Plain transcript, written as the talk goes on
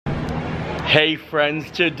Hey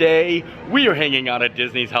friends, today we are hanging out at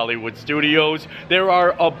Disney's Hollywood Studios. There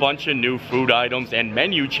are a bunch of new food items and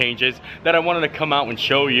menu changes that I wanted to come out and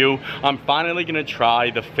show you. I'm finally gonna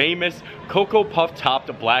try the famous Cocoa Puff topped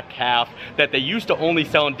black calf that they used to only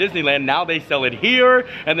sell in Disneyland. Now they sell it here.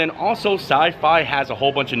 And then also Sci-Fi has a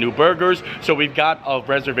whole bunch of new burgers. So we've got a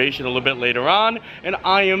reservation a little bit later on and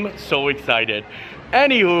I am so excited.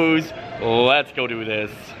 Anywho's, let's go do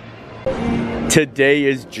this. Today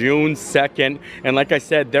is June 2nd, and like I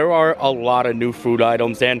said, there are a lot of new food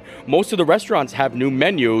items, and most of the restaurants have new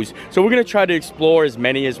menus, so we're gonna try to explore as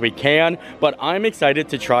many as we can, but I'm excited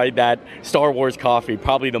to try that Star Wars coffee,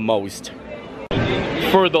 probably the most.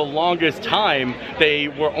 For the longest time, they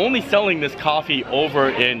were only selling this coffee over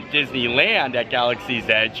in Disneyland at Galaxy's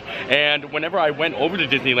Edge. And whenever I went over to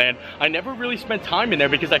Disneyland, I never really spent time in there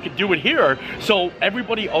because I could do it here. So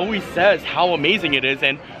everybody always says how amazing it is,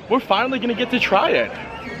 and we're finally gonna get to try it.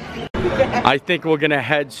 I think we're gonna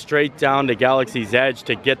head straight down to Galaxy's Edge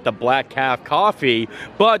to get the black calf coffee,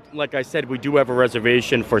 but like I said, we do have a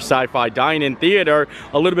reservation for Sci-Fi Dine-In Theater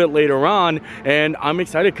a little bit later on, and I'm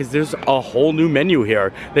excited because there's a whole new menu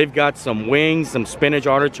here. They've got some wings, some spinach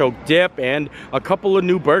artichoke dip, and a couple of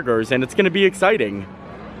new burgers, and it's gonna be exciting.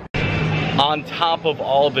 On top of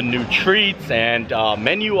all the new treats and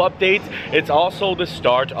menu updates, it's also the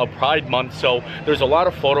start of Pride Month, so there's a lot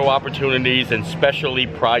of photo opportunities and specially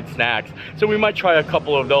Pride snacks. So we might try a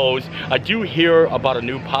couple of those. I do hear about a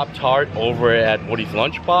new Pop-Tart over at Woody's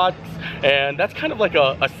Lunchbox, and that's kind of like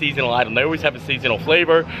a seasonal item. They always have a seasonal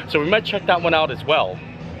flavor, so we might check that one out as well.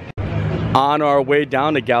 On our way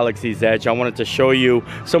down to Galaxy's Edge, I wanted to show you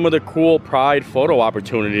some of the cool Pride photo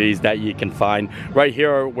opportunities that you can find. Right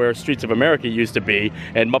here where Streets of America used to be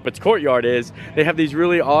and Muppets Courtyard is, they have these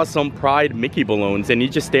really awesome Pride Mickey balloons, and you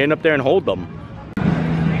just stand up there and hold them.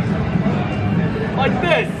 Like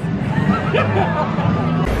this!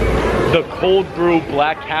 The cold brew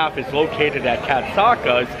black calf is located at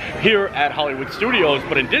Katsaka's here at Hollywood Studios,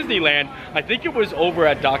 but in Disneyland, I think it was over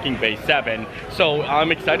at Docking Bay 7. So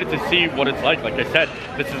I'm excited to see what it's like. Like I said,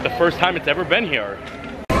 this is the first time it's ever been here.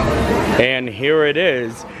 And here it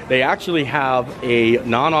is. They actually have a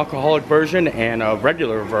non-alcoholic version and a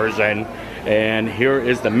regular version. And here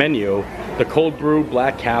is the menu. The cold brew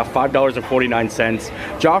black calf, $5.49.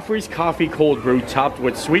 Joffrey's coffee cold brew topped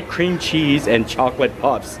with sweet cream cheese and chocolate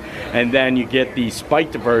puffs. And then you get the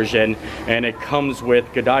spiked version, and it comes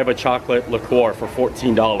with Godiva chocolate liqueur for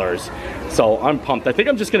 $14. So I'm pumped. I think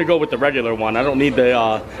I'm just gonna go with the regular one. I don't need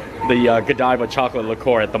the Godiva chocolate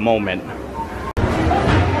liqueur at the moment.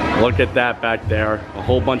 Look at that back there. A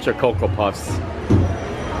whole bunch of Cocoa Puffs. And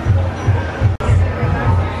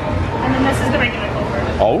then this is the regular cold brew.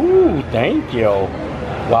 Oh, thank you.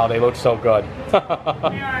 Wow, they look so good. They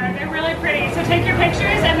are. They're really pretty. So take your pictures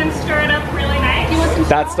and then stir it up really nice.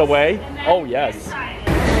 That's the way? Oh, yes.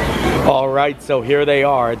 All right, so here they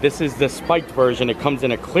are. This is the spiked version. It comes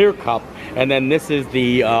in a clear cup. And then this is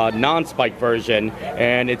the non-spiked version.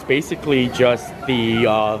 And it's basically just the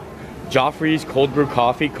Joffrey's cold brew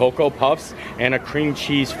coffee, Cocoa Puffs, and a cream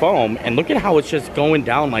cheese foam. And look at how it's just going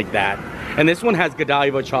down like that. And this one has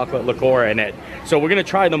Godiva chocolate liqueur in it. So we're gonna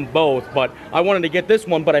try them both, but I wanted to get this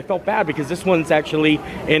one, but I felt bad because this one's actually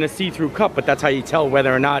in a see-through cup, but that's how you tell whether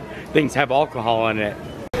or not things have alcohol in it.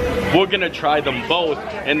 We're gonna try them both,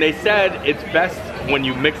 and they said it's best when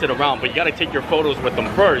you mix it around, but you gotta take your photos with them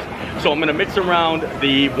first. So I'm gonna mix around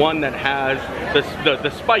the one that has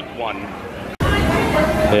the spiked one.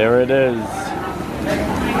 There it is.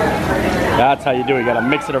 That's how you do it. You gotta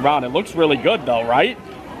mix it around. It looks really good though, right?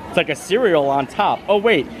 It's like a cereal on top. Oh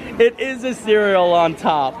wait, it is a cereal on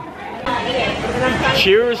top.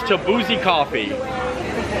 Cheers to boozy coffee.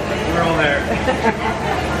 We're all there.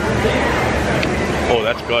 Oh,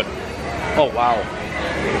 that's good. Oh wow.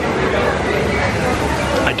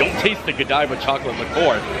 I don't taste the Godiva chocolate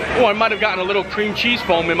liqueur. Oh, I might have gotten a little cream cheese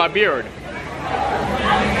foam in my beard.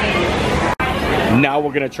 Now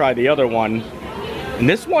we're gonna try the other one. And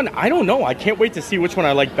this one, I don't know. I can't wait to see which one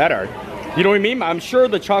I like better. You know what I mean? I'm sure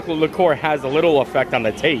the chocolate liqueur has a little effect on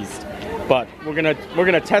the taste, but we're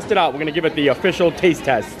gonna test it out. We're gonna give it the official taste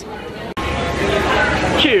test.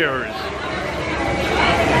 Cheers.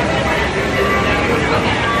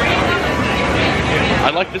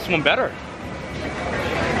 I like this one better.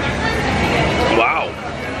 Wow,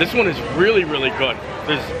 this one is really, really good.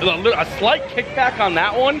 There's a slight kickback on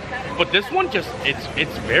that one, but this one just,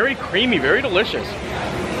 it's very creamy, very delicious.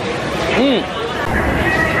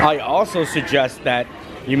 I also suggest that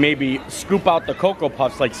you maybe scoop out the Cocoa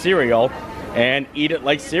Puffs like cereal and eat it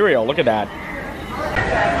like cereal. Look at that.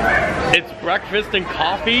 It's breakfast and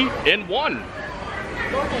coffee in one.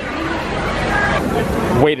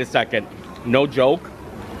 Wait a second. No joke.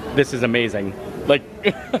 This is amazing. Like,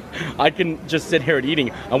 I can just sit here and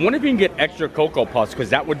eating. I wonder if you can get extra Cocoa Puffs, because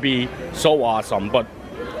that would be so awesome. But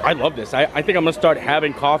I love this. I think I'm going to start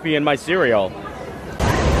having coffee in my cereal.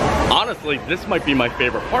 Honestly, this might be my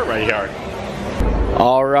favorite part right here.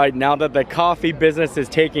 All right, now that the coffee business is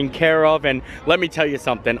taken care of, and let me tell you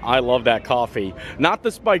something, I love that coffee. Not the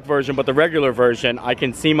spiked version, but the regular version. I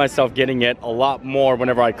can see myself getting it a lot more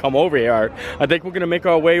whenever I come over here. I think we're gonna make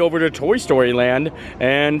our way over to Toy Story Land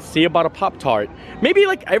and see about a Pop-Tart. Maybe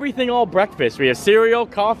like everything all breakfast. We have cereal,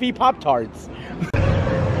 coffee, Pop-Tarts.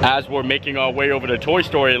 As we're making our way over to Toy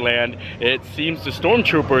Story Land, it seems the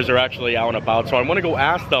stormtroopers are actually out and about, so I want to go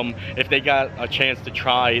ask them if they got a chance to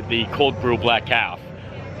try the cold brew black calf.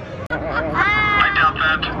 I doubt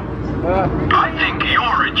that. I think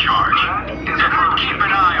you're in charge. Definitely keep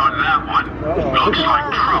an eye on that one. Looks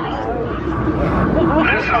like trouble.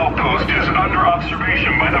 This outpost is under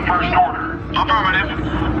observation by the First Order.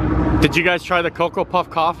 Affirmative. Did you guys try the Cocoa Puff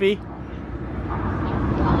coffee?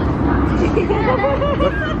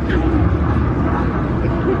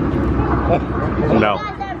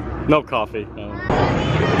 No coffee. No.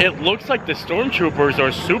 It looks like the stormtroopers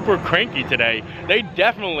are super cranky today. They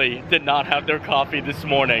definitely did not have their coffee this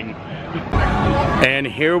morning. And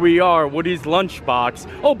here we are, Woody's lunchbox.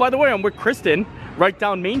 Oh, by the way, I'm with Kristen, right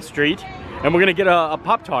down Main Street, and we're gonna get a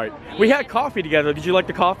Pop-Tart. We had coffee together. Did you like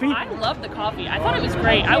the coffee? I love the coffee. I thought it was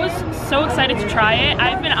great. I was so excited to try it.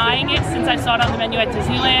 I've been eyeing it since I saw it on the menu at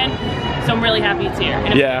Disneyland, so I'm really happy it's here.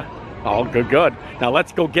 Yeah. Oh, good. Now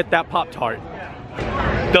let's go get that Pop-Tart.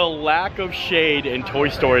 The lack of shade in Toy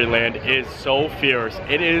Story Land is so fierce.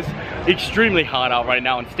 It is extremely hot out right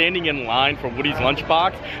now, and standing in line for Woody's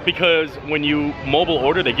lunchbox, because when you mobile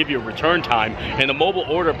order, they give you a return time, and the mobile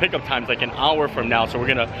order pickup time is like an hour from now, so we're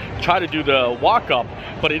gonna try to do the walk up,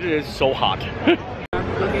 but it is so hot.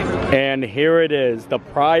 And here it is, the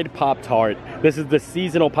Pride Pop-Tart. This is the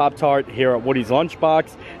seasonal Pop-Tart here at Woody's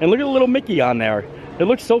lunchbox, and look at the little Mickey on there. It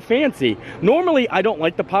looks so fancy. Normally, I don't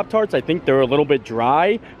like the Pop-Tarts. I think they're a little bit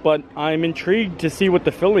dry, but I'm intrigued to see what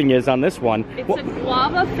the filling is on this one. It's a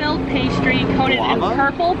guava-filled pastry coated in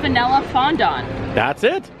purple vanilla fondant. That's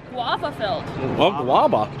it? Guava-filled. Oh,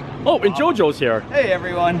 guava. Oh, and JoJo's here. Hey,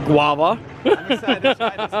 everyone. Guava. I'm excited to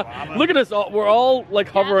try this guava. Look at us. We're all like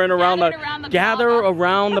hovering around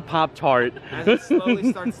the Pop-Tart. As it slowly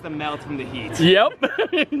starts to melt from the heat. Yep.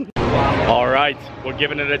 All right, we're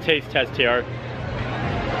giving it a taste test here.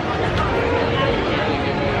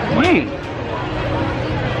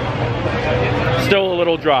 Still a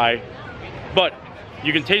little dry, but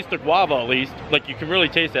you can taste the guava at least. Like, you can really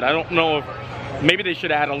taste it. I don't know if maybe they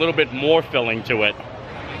should add a little bit more filling to it.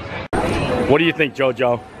 What do you think,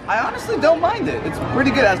 JoJo? I honestly don't mind it. It's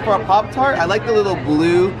pretty good. As for a Pop-Tart, I like the little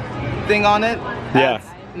blue thing on it. Yeah.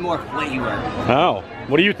 More flavor. Oh,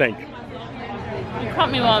 what do you think? You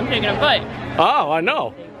caught me while I'm taking a bite. Oh, I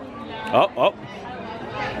know. Oh.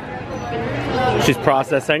 She's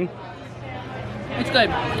processing. It's good.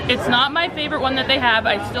 It's not my favorite one that they have.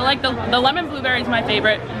 I still like the lemon blueberry is my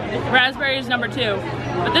favorite. Raspberry is number 2.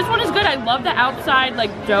 But this one is good. I love the outside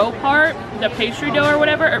like dough part, the pastry dough or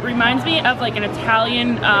whatever. It reminds me of like an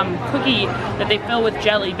Italian cookie that they fill with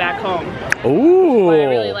jelly back home. Ooh. But I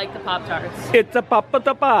really like the Pop-Tarts. It's a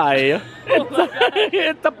pie.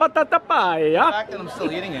 It's a patata pie. The fact that I'm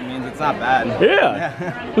still eating it means it's not bad.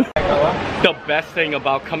 Yeah. The best thing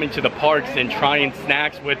about coming to the parks and trying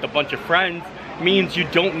snacks with a bunch of friends means you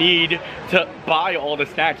don't need to buy all the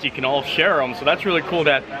snacks. You can all share them. So that's really cool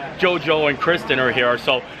that JoJo and Kristen are here.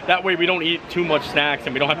 So that way we don't eat too much snacks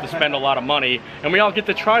and we don't have to spend a lot of money. And we all get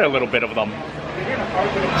to try a little bit of them.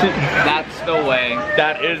 That's the way.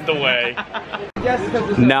 That is the way.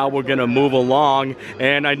 Now we're gonna move along,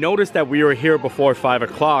 and I noticed that we were here before 5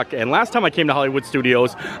 o'clock, and last time I came to Hollywood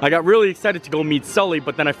Studios, I got really excited to go meet Sully,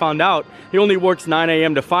 but then I found out he only works 9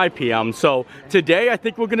 a.m. to 5 p.m. So today I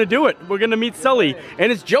think we're gonna do it. We're gonna meet Sully,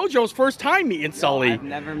 and it's JoJo's first time meeting Sully. I've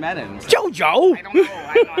never met him. JoJo! I don't know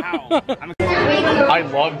how. I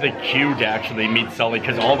love the queue to actually meet Sully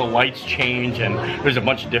because all the lights change and there's a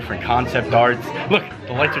bunch of different concept arts. Look,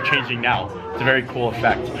 the lights are changing now. It's a very cool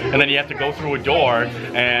effect. And then you have to go through a door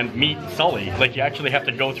and meet Sully. Like, you actually have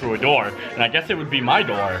to go through a door. And I guess it would be my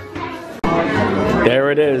door.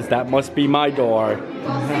 There it is. That must be my door.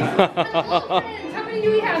 How many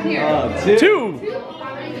do we have here? Two.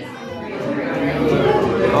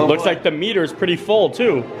 Looks like the meter's pretty full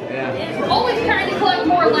too. Yeah. Always trying to collect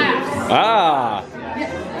more laughs. Ah.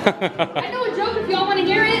 I know a joke if y'all want to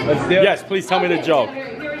hear it. Let's do it. Yes, please tell me the joke.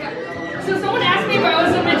 Here we go. So someone asked me if I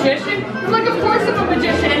was a magician. I'm like, of course I'm a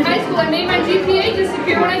magician. In high school, I made my GPA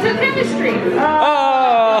disappear when I took chemistry.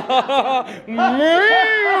 Oh.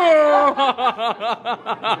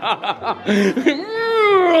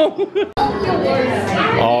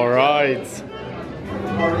 All right.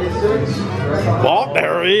 Well,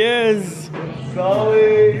 there he is.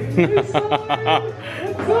 Sully.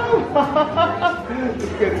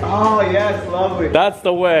 Oh yes, lovely. That's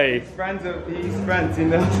the way. He's friends, he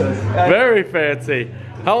knows us. Very fancy.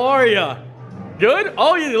 How are you? Good?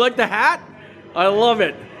 Oh, you like the hat? I love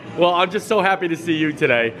it. Well, I'm just so happy to see you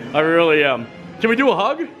today. I really am. Can we do a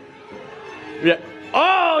hug? Yeah.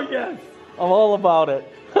 Oh, yes. I'm all about it.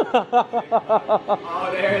 Oh,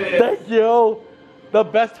 there it is. Thank you. The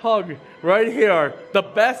best hug right here. The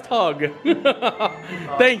best hug.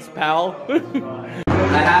 Thanks, pal. I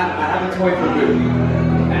have a toy for Boo,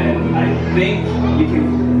 and I think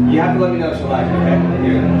you have to let me know if she likes it, okay?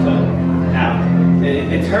 Here, so now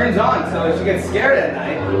it turns on, so if she gets scared at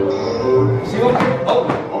night, she won't. Oh,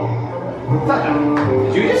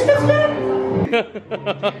 did you just get scared?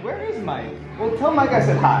 Where is Mike? Well, tell Mike I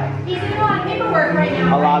said hi. He's doing a lot of paperwork right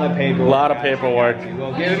now. A lot of paperwork. A lot of paperwork.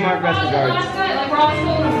 Well, give him our best regards. Last night, like we're all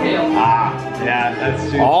still in the field. Ah, yeah, that's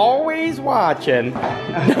true. Always watching.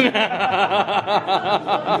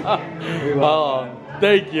 Oh,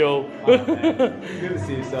 thank you. Good to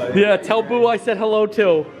see you, son. Yeah, tell Boo I said hello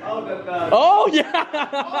too. Oh yeah!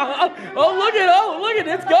 Oh look at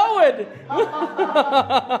it's going!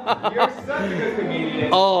 You're such a good comedian.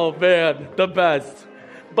 Oh man, the best.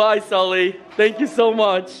 Bye, Sully. Thank you so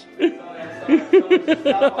much.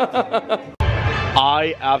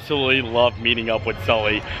 I absolutely love meeting up with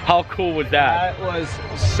Sully. How cool was that? That was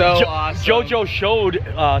so awesome. JoJo showed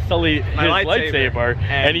Sully his lightsaber,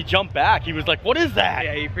 and he jumped back. He was like, "What is that?"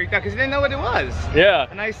 Yeah, he freaked out because he didn't know what it was. Yeah.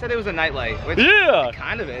 And I said it was a nightlight, which Yeah. it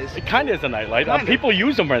kind of is. It kind of is a nightlight. Kind of. People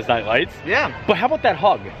use them as nightlights. Yeah. But how about that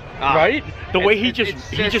hug? Right? The way he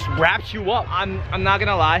just wraps you up. I'm not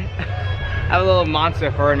gonna lie. I have a little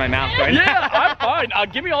monster fur in my mouth right now. Yeah, I'm fine.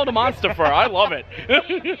 Give me all the monster fur. I love it.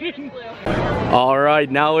 All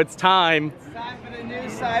right, now it's time. It's time for the new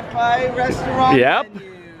Sci-Fi Restaurant. Yep.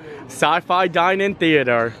 Menu. Sci-Fi Dine-In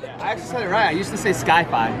Theater. I actually said it right. I used to say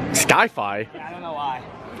Sci-Fi. Sci-Fi? I don't know why.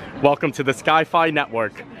 Welcome to the Sci-Fi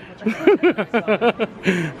Network.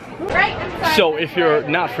 So if you're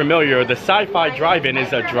not familiar, the Sci-Fi Drive-In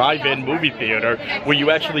is a drive-in movie theater where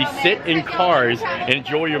you actually sit in cars and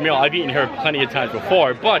enjoy your meal. I've eaten here plenty of times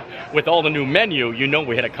before, but with all the new menu, you know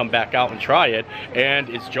we had to come back out and try it, and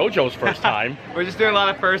it's JoJo's first time. We're just doing a lot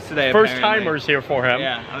of firsts today. First timers here for him.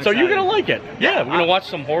 Yeah, I'm so excited. you're gonna like it. Yeah, we're gonna watch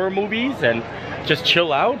some horror movies and just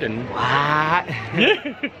chill out and What?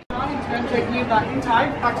 Taking you back in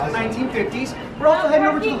time, back to the 1950s. We're also heading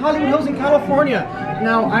over to the Hollywood Hills in California.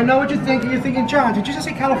 Now, I know what you're thinking. You're thinking, John, did you just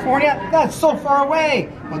say California? That's so far away.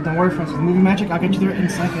 But don't worry, friends. With movie magic, I'll get you there in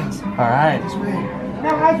seconds. All right. This way.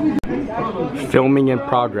 Now, as we do... Filming in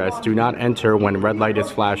progress. Do not enter when red light is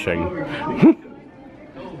flashing.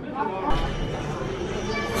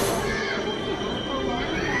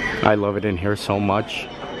 I love it in here so much.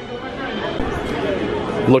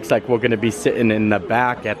 Looks like we're going to be sitting in the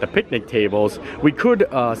back at the picnic tables. We could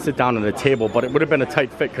sit down at a table, but it would have been a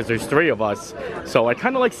tight fit because there's 3 of us. So I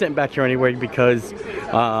kind of like sitting back here anyway because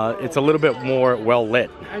it's a little bit more well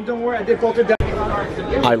lit. And don't worry, I did filter down.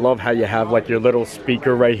 I love how you have like your little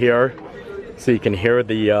speaker right here, so you can hear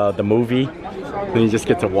the movie. Then you just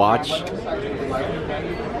get to watch.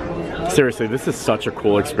 Seriously, this is such a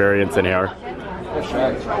cool experience in here.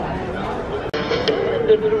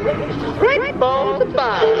 Right ball the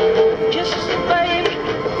bar, just babe.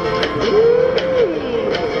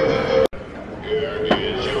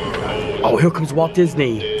 Oh, here comes Walt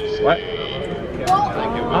Disney. What?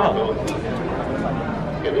 Oh.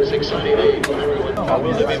 In this exciting age, everyone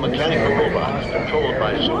will live a mechanical robot controlled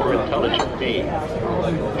by super intelligent beings.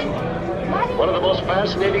 One of the most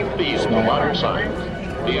fascinating themes of modern science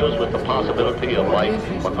deals with the possibility of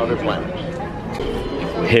life on other planets.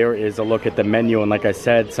 Here is a look at the menu, and like I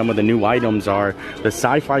said, some of the new items are the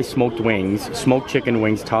Sci-Fi smoked wings, smoked chicken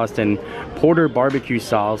wings tossed in porter barbecue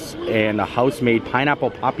sauce, and a house-made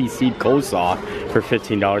pineapple poppy seed coleslaw for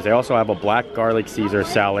 $15. They also have a black garlic Caesar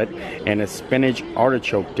salad and a spinach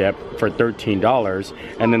artichoke dip for $13.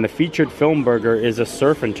 And then the featured film burger is a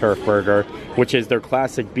surf and turf burger, which is their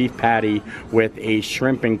classic beef patty with a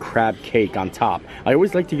shrimp and crab cake on top. I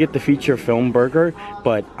always like to get the feature film burger,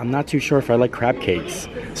 but I'm not too sure if I like crab cakes.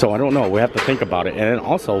 So I don't know, we have to think about it. And then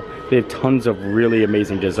also, they have tons of really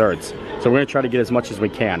amazing desserts. So we're gonna try to get as much as we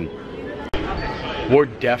can. We're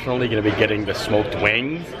definitely gonna be getting the smoked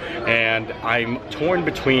wings and I'm torn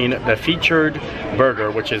between the featured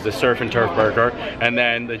burger, which is the surf and turf burger, and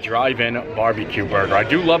then the drive-in barbecue burger. I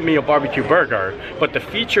do love me a barbecue burger, but the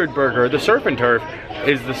featured burger, the surf and turf,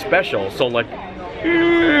 is the special. So like,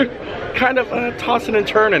 kind of tossing and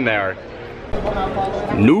turning there.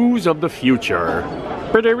 News of the future.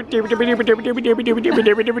 Don't they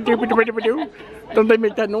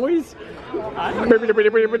make that noise? Like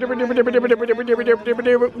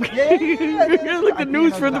the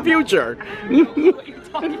news for the future.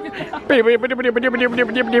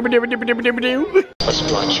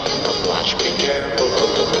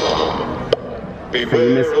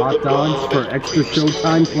 Famous hot dogs for extra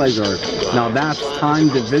showtime pleasure. Now that's time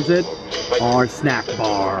to visit our snack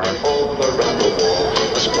bar.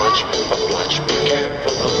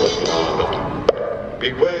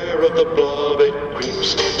 Beware of the blob, it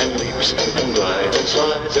creeps and leaps and glides and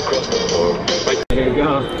slides across the floor. There you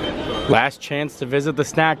go. Last chance to visit the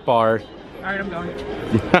snack bar. Alright, I'm going.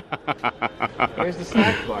 Where's the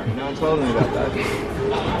snack bar? No one told me about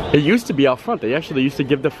that. It used to be out front. They actually used to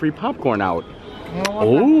give the free popcorn out.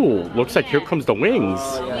 Oh, looks like here comes the wings.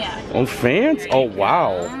 Oh, fans? Oh,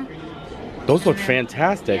 wow. Those look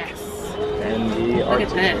fantastic. And the Look at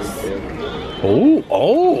this.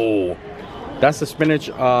 Oh. That's the spinach.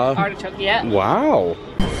 Artichoke, yeah. Wow.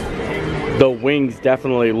 The wings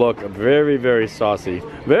definitely look very, very saucy.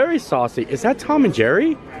 Very saucy. Is that Tom and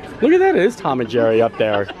Jerry? Look at that. It is Tom and Jerry up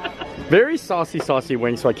there. Very saucy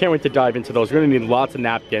wings. So I can't wait to dive into those. We're going to need lots of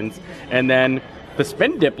napkins. And then the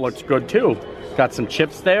spin dip looks good too. Got some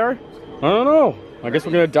chips there. I don't know. I guess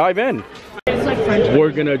we're going to dive in.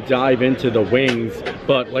 We're going to dive into the wings.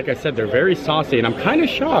 But like I said, they're very saucy. And I'm kind of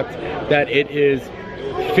shocked that it is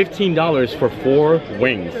 $15 for 4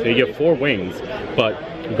 wings. So you get 4 wings, but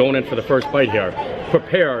going in for the first bite here.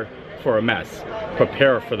 Prepare for a mess.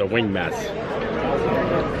 Prepare for the wing mess.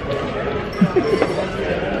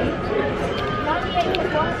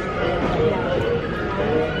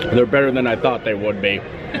 They're better than I thought they would be,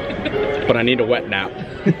 but I need a wet nap.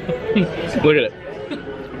 Look at it.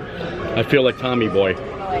 I feel like Tommy Boy.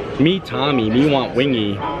 Me Tommy, me want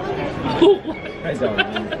wingy. I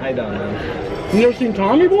don't know. You never seen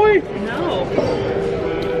Tommy Boy? No.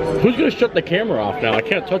 Who's gonna shut the camera off now? I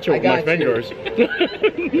can't touch it with my fingers.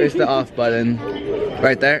 Where's the off button?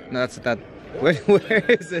 Right there? No, that's that. Where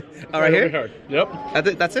is it? Oh, right here? Yep.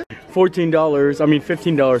 That's it?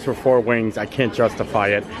 $15 for 4 wings. I can't justify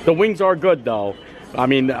it. The wings are good though. I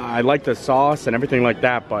mean, I like the sauce and everything like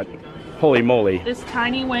that, but holy moly. This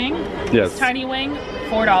tiny wing? Yes. This tiny wing,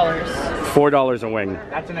 $4. $4 a wing.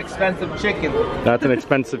 That's an expensive chicken. That's an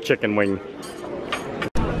expensive chicken wing.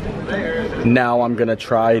 Now I'm gonna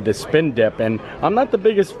try the spin dip, and I'm not the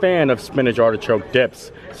biggest fan of spinach artichoke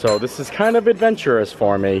dips, so this is kind of adventurous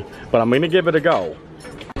for me, but I'm gonna give it a go.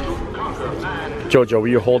 Jojo, will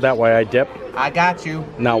you hold that while I dip? I got you.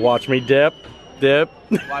 Now watch me dip, dip.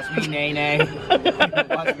 Watch me nay.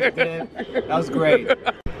 Watch me dip. That was great.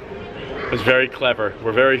 It was very clever.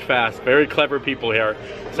 We're very fast, very clever people here.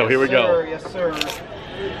 So here we go. Yes, sir.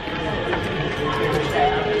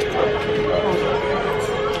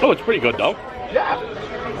 Oh, it's pretty good though. Yeah.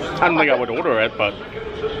 I don't think I would order it, but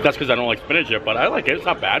that's because I don't like spinach yet, but I like it. It's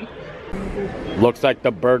not bad. Looks like the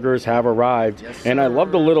burgers have arrived. Yes, and I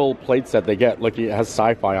love the little plates that they get. Look, it has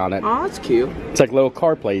sci-fi on it. Oh, that's cute. It's like little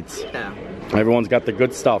car plates. Yeah. Everyone's got the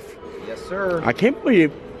good stuff. Yes, sir. I can't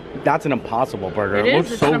believe that's an Impossible burger. It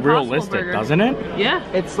looks so realistic, doesn't it? Yeah.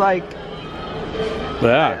 It's like...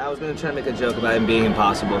 Yeah. I was going to try to make a joke about him being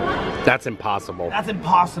impossible. That's impossible. That's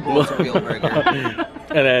impossible. It's a real burger.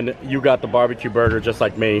 And then you got the barbecue burger just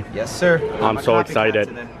like me. Yes, sir. I'm so excited.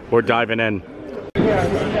 We're diving in.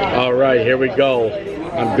 All right, here we go.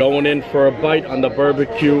 I'm going in for a bite on the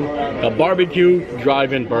barbecue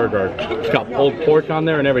drive-in burger. It's got pulled pork on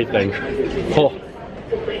there and everything. Oh.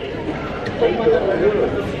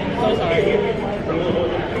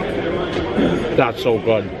 That's so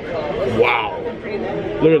good. Wow.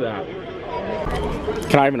 Look at that.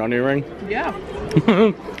 Can I have an onion ring? Yeah.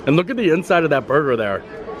 And look at the inside of that burger there.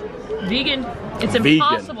 Vegan. It's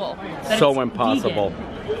impossible. So impossible. Vegan.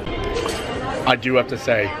 I do have to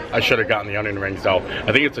say, I should have gotten the onion rings though.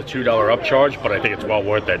 I think it's a $2 upcharge, but I think it's well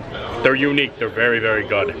worth it. They're unique. They're very, very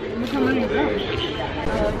good.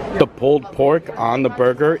 The pulled pork on the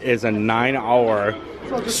burger is a 9-hour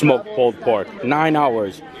smoked pulled pork. 9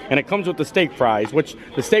 hours. And it comes with the steak fries, which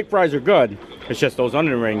the steak fries are good. It's just those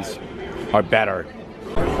onion rings are better.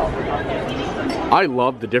 I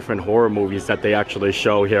love the different horror movies that they actually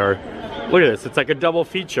show here. Look at this. It's like a double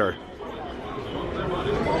feature.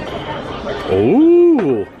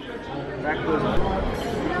 Ooh.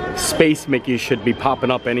 Space Mickey should be popping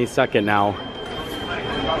up any second now.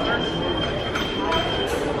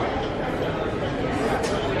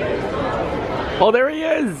 Oh, there he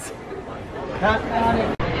is!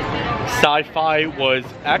 Sci-Fi was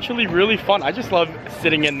actually really fun. I just love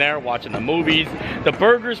sitting in there watching the movies. The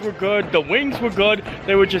burgers were good, the wings were good.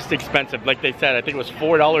 They were just expensive. Like they said, I think it was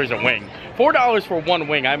 $4 a wing. $4 for one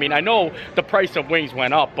wing. I mean, I know the price of wings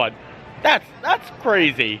went up, but that's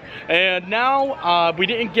crazy. And now we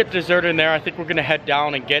didn't get dessert in there. I think we're gonna head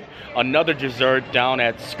down and get another dessert down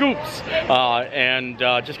at Scoops and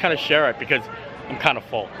just kind of share it because I'm kind of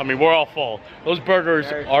full. I mean, we're all full. Those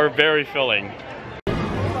burgers are very filling.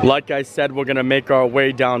 Like I said, we're gonna make our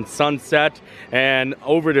way down Sunset and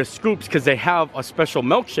over to Scoops because they have a special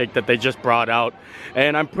milkshake that they just brought out.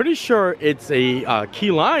 And I'm pretty sure it's a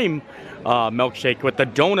key lime milkshake with the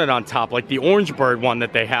donut on top, like the Orange Bird one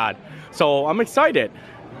that they had. So I'm excited.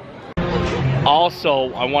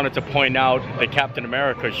 Also, I wanted to point out the Captain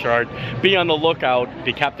America shirt. Be on the lookout.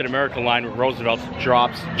 The Captain America line with Roosevelt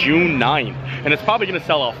drops June 9th. And it's probably going to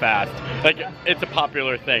sell out fast. Like, it's a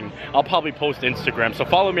popular thing. I'll probably post Instagram. So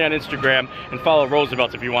follow me on Instagram and follow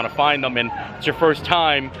Roosevelt if you want to find them. And it's your first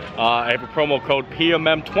time. I have a promo code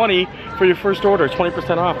PMM20 for your first order.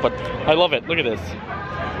 20% off. But I love it. Look at this.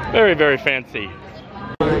 Very, very fancy.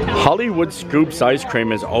 Hollywood Scoops ice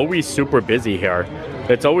cream is always super busy here.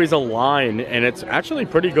 It's always a line, and it's actually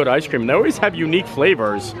pretty good ice cream. They always have unique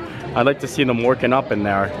flavors. I'd like to see them working up in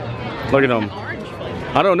there. Look at them.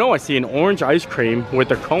 I don't know. I see an orange ice cream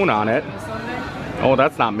with a cone on it. Oh,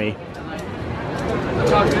 that's not me.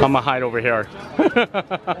 I'm gonna hide over here.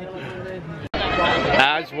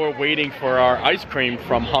 As we're waiting for our ice cream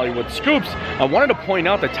from Hollywood Scoops, I wanted to point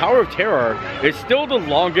out the Tower of Terror is still the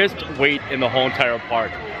longest wait in the whole entire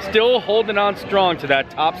park. Still holding on strong to that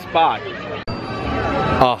top spot.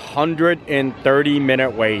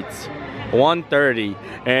 130-minute waits. 130,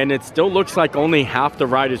 and it still looks like only half the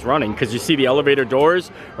ride is running because you see the elevator doors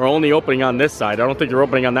are only opening on this side. I don't think they're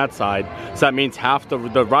opening on that side. So that means half the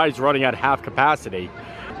ride's running at half capacity.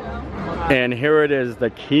 And here it is, the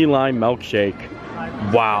key lime milkshake.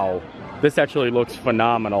 Wow, this actually looks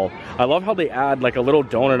phenomenal. I love how they add like a little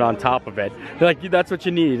donut on top of it. Like, that's what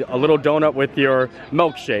you need, a little donut with your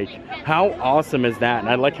milkshake. How awesome is that? And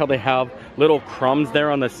I like how they have little crumbs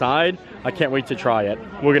there on the side. I can't wait to try it.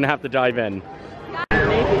 We're gonna have to dive in.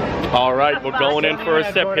 All right, we're going in for a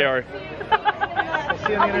sip here.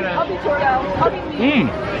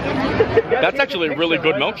 That's actually a really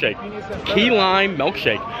good milkshake. Key lime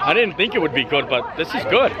milkshake. I didn't think it would be good, but this is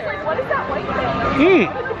good.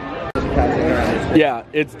 Yeah,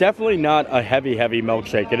 it's definitely not a heavy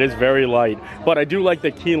milkshake. It is very light, but I do like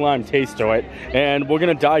the key lime taste to it. And we're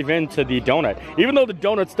gonna dive into the donut. Even though the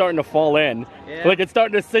donut's starting to fall in, like it's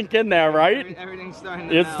starting to sink in there, right? Everything's starting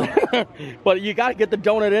to melt. But you gotta get the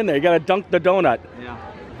donut in there. You gotta dunk the donut. Yeah.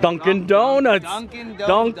 Dunkin' Donuts. Dunkin'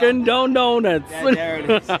 Donuts. Yeah, there it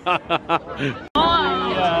is.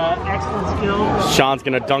 Excellent skill. Sean's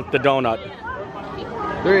gonna dunk the donut.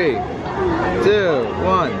 3, 2,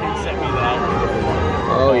 1.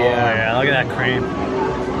 Oh yeah, look at that cream.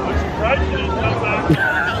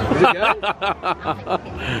 Is it good?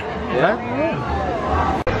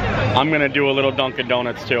 Yeah? I'm gonna do a little Dunkin'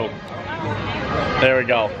 Donuts too. There we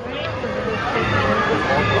go.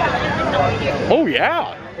 Oh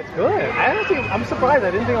yeah. It's good. I'm surprised.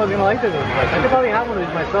 I didn't think I was gonna like this. I could probably have one of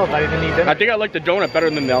these myself. I didn't need them. I think I like the donut better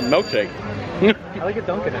than the milkshake. I like it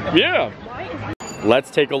Dunkin' in it. Yeah. Let's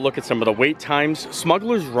take a look at some of the wait times.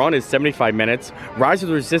 Smuggler's Run is 75 minutes. Rise of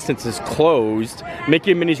the Resistance is closed.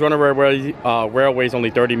 Mickey and Minnie's Runaway Railway is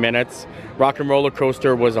only 30 minutes. Rock and Roller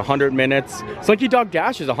Coaster was 100 minutes. Slinky Dog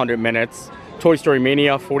Dash is 100 minutes. Toy Story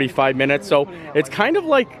Mania, 45 minutes. So it's kind of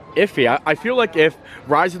like iffy. I feel like if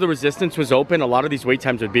Rise of the Resistance was open, a lot of these wait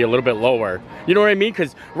times would be a little bit lower. You know what I mean?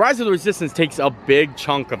 Because Rise of the Resistance takes a big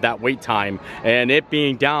chunk of that wait time, and it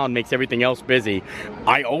being down makes everything else busy.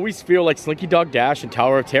 I always feel like Slinky Dog Dash and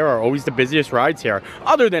Tower of Terror are always the busiest rides here,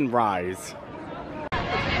 other than Rise.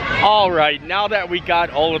 All right, now that we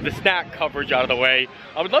got all of the snack coverage out of the way,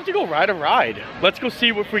 I would love to go ride a ride. Let's go see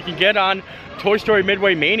if we can get on Toy Story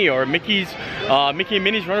Midway Mania or Mickey and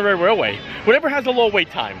Minnie's Runaway Railway. Whatever has a low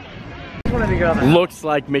wait time. Looks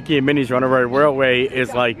like Mickey and Minnie's Runaway Railway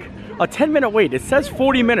is like a 10-minute wait. It says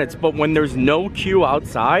 40 minutes, but when there's no queue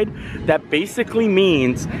outside, that basically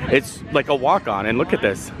means it's like a walk-on. And look at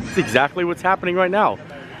this. It's exactly what's happening right now.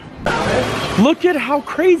 Look at how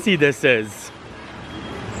crazy this is.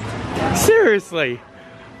 Seriously.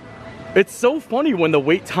 It's so funny when the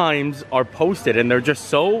wait times are posted and they're just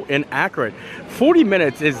so inaccurate. 40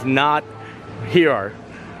 minutes is not here.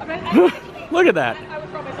 Look at that.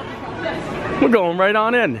 We're going right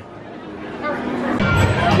on in.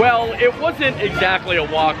 Well, it wasn't exactly a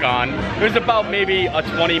walk-on. It was about maybe a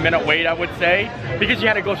 20-minute wait, I would say, because you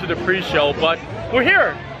had to go through the pre-show, but we're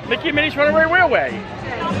here. Mickey and Minnie's Runaway Railway.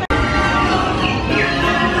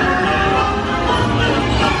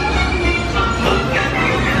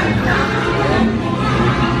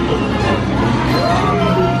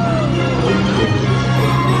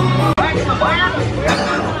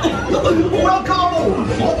 Welcome,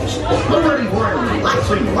 folks. We're ready for a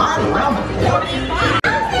relaxing ride around the park.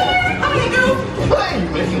 Hey,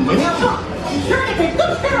 Mickey, sure to get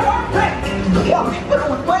good fair or quick. What's better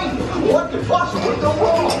with me? What could possibly go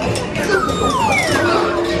wrong?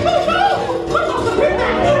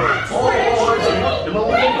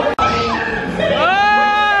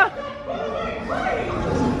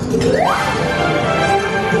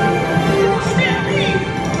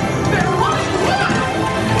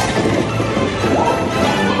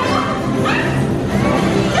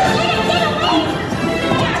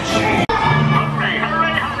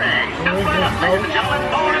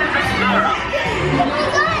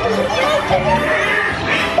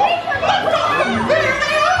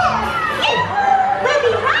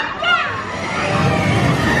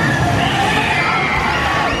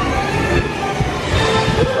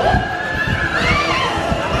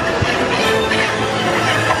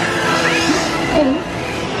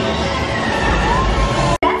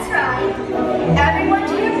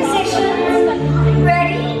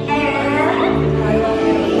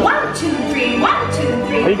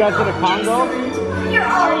 You guys in a Congo? You're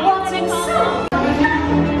all wanting soup.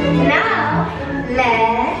 Now,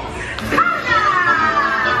 let's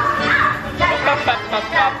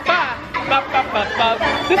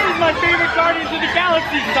This is my favorite Guardians of the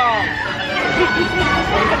Galaxy song.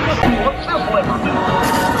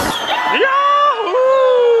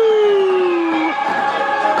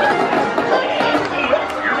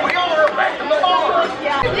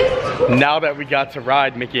 Now that we got to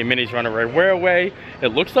ride Mickey and Minnie's Runaway Railway, it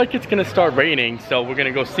looks like it's gonna start raining, so we're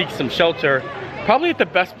gonna go seek some shelter. Probably at the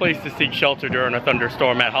best place to seek shelter during a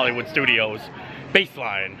thunderstorm at Hollywood Studios,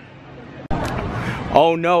 Baseline.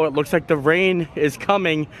 Oh no, it looks like the rain is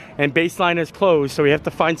coming and Baseline is closed, so we have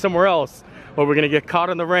to find somewhere else or we're gonna get caught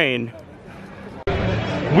in the rain.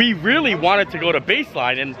 We really wanted to go to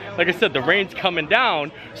Baseline, and like I said, the rain's coming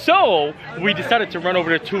down, so we decided to run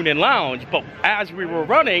over to Tune In Lounge. But as we were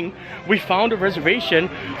running, we found a reservation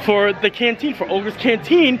for the canteen, for Olga's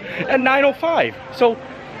Canteen at 9:05. So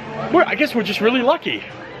I guess we're just really lucky.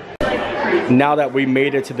 Now that we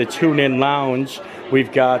made it to the Tune In Lounge,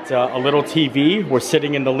 we've got a little TV. We're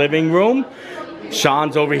sitting in the living room.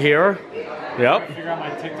 Sean's over here. Yep. Figure out my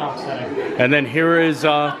TikTok setting. And then here is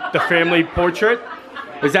the family portrait.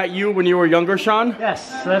 Is that you when you were younger, Sean?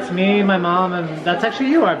 Yes, that's me, my mom, and that's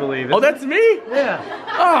actually you, I believe. Oh, that's me? Yeah.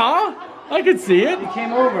 Aw, I can see it. You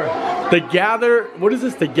came over. What is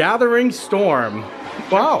this? The Gathering Storm.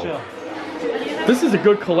 Wow. This is a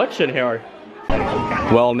good collection here.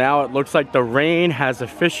 Well, now it looks like the rain has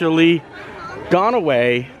officially gone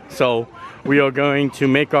away, so we are going to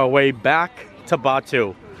make our way back to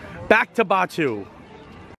Batu. Back to Batu.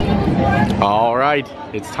 All right,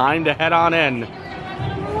 it's time to head on in.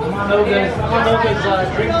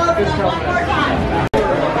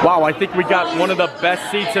 Wow, I think we got one of the best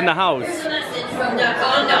seats in the house.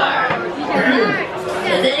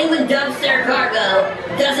 If anyone dumps their cargo,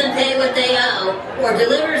 doesn't pay what they owe, or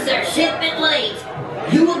delivers their shipment late,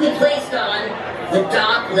 you will be placed on the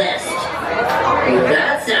dock list.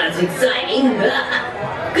 That sounds exciting.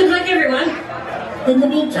 Good luck, everyone. In the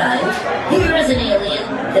meantime, here is an alien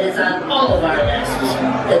that is on all of our lists.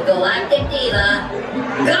 The Galactic Diva,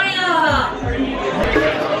 Gaia!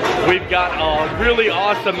 We've got a really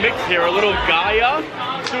awesome mix here, a little Gaia.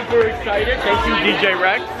 Super excited. Thank you, DJ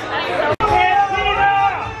Rex.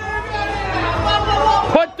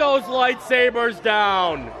 Put those lightsabers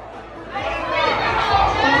down.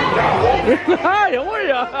 Hi, how are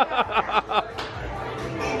ya?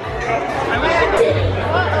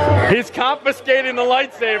 He's confiscating the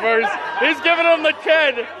lightsabers. He's giving them the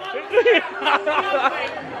kid.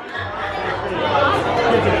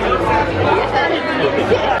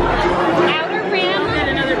 Outer rim.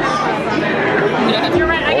 You're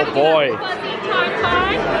right. Oh boy.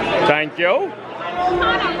 Thank you.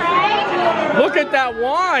 Look at that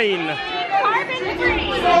wine. Carbon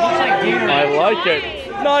free. I like it.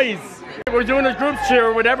 Nice. We're doing a group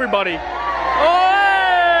cheer with everybody. Oh!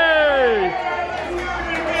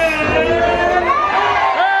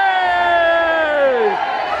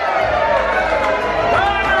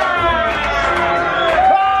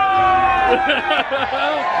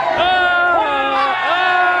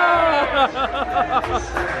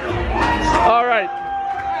 All right.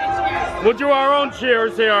 We'll do our own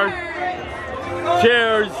cheers here.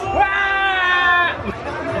 Cheers.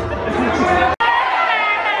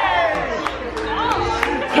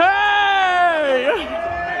 Hey!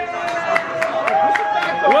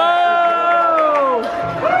 Whoa!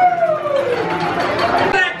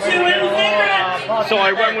 So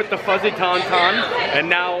I went with the fuzzy tauntaun, and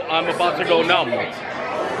now I'm about to go numb.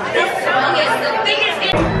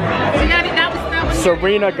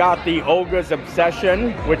 Serena got the Ogre's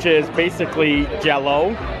Obsession, which is basically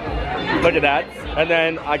Jello. Look at that. And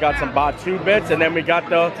then I got some batu bits, and then we got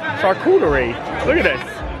the charcuterie. Look at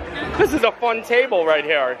this. This is a fun table right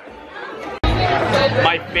here.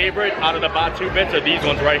 My favorite out of the batu bits are these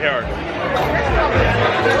ones right here.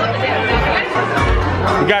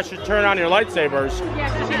 You guys should turn on your lightsabers.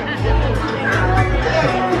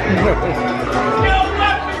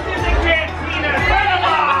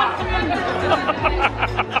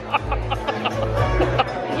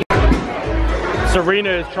 Serena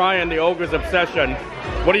is trying the Ogre's Obsession.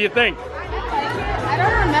 What do you think? I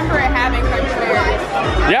don't remember it having crunch berries.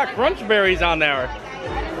 Yeah, crunch berries on there.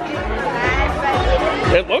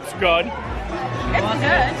 It looks good. It's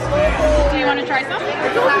good. Do you want to try some?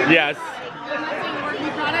 Yes.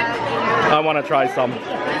 I want to try some.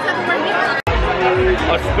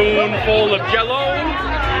 A spoonful of Jello.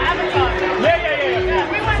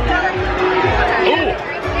 Ooh.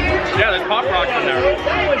 Yeah, there's Pop Rocks in there.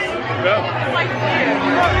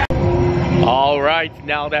 Yeah. All right,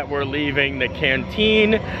 now that we're leaving the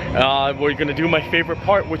canteen, we're gonna do my favorite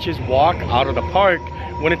part, which is walk out of the park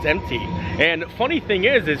when it's empty. And funny thing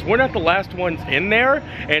is we're not the last ones in there,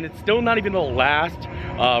 and it's still not even the last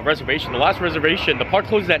reservation. The last reservation, the park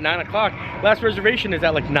closes at 9 o'clock. Last reservation is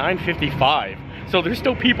at like 9:55. So there's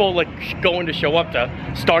still people like going to show up to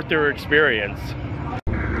start their experience.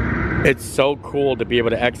 It's so cool to be able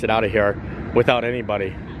to exit out of here without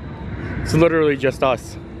anybody. It's literally just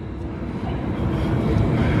us.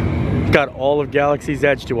 Got all of Galaxy's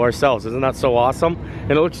Edge to ourselves. Isn't that so awesome?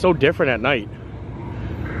 And it looks so different at night.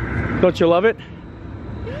 Don't you love it?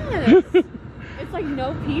 Yes. It's like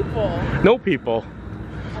no people. No people.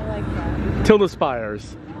 I like that. Till the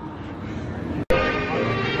spires.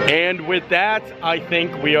 And with that, I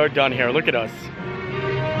think we are done here. Look at us.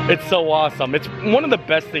 It's so awesome. It's one of the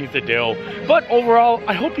best things to do. But overall,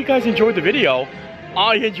 I hope you guys enjoyed the video.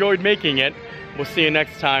 I enjoyed making it. We'll see you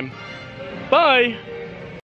next time. Bye.